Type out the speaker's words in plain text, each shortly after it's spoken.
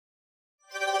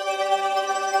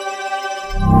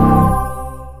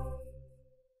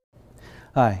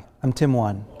Hi, I'm Tim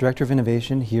Wan, Director of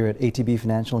Innovation here at ATB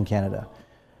Financial in Canada.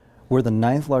 We're the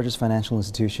 9th largest financial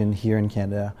institution here in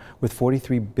Canada with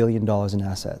 $43 billion in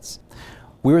assets.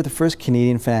 We were the first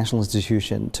Canadian financial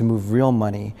institution to move real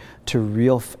money to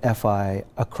real FI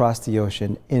across the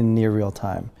ocean in near real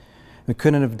time. We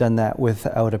couldn't have done that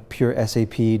without a pure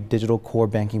SAP digital core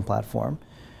banking platform.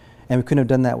 And we couldn't have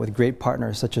done that with great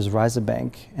partners such as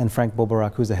Reisebank and Frank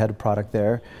Bobarak, who's the head of product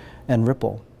there, and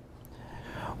Ripple.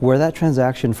 Where that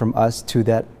transaction from us to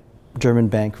that German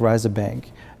bank, Reisebank,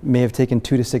 may have taken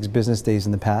 2 to 6 business days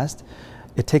in the past,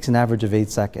 it takes an average of 8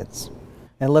 seconds.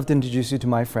 And I'd love to introduce you to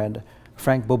my friend,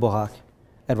 Frank Bobarak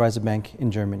at Reisebank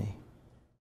in Germany.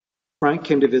 Frank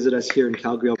came to visit us here in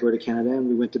Calgary, Alberta, Canada, and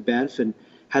we went to Banff and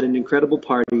had an incredible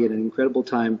party and an incredible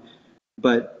time.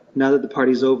 But now that the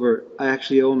party's over, I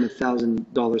actually owe him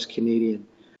 $1,000 Canadian.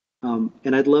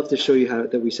 And I'd love to show you how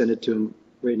that we send it to him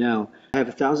right now. I have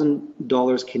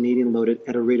 $1,000 Canadian loaded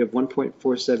at a rate of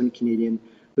 1.47 Canadian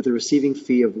with a receiving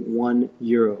fee of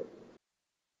 €1.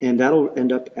 And that'll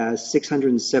end up as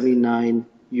 679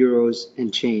 euros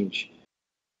and change.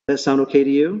 Does that sound okay to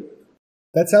you?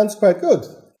 That sounds quite good.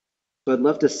 So I'd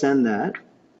love to send that.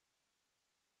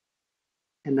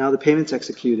 And now the payment's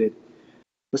executed.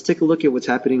 Let's take a look at what's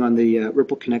happening on the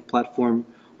Ripple Connect platform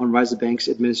on Reisebank's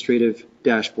administrative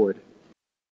dashboard.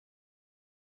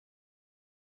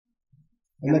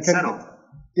 And it's settled.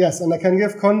 Yes, and I can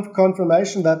give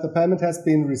confirmation that the payment has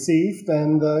been received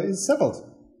and is settled.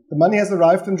 The money has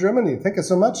arrived in Germany. Thank you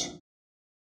so much.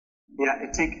 Yeah,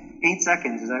 it took 8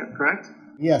 seconds. Is that correct?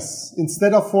 Yes,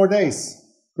 instead of 4 days.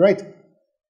 Great.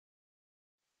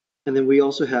 And then we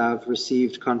also have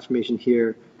received confirmation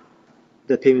here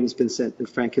that payment has been sent and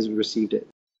Frank has received it.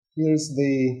 Here's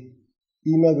the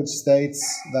email which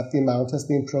states that the amount has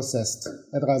been processed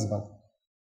at Reisebank.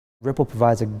 Ripple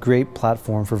provides a great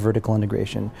platform for vertical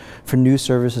integration, for new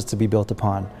services to be built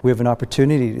upon. We have an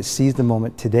opportunity to seize the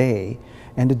moment today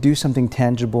and to do something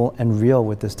tangible and real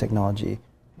with this technology.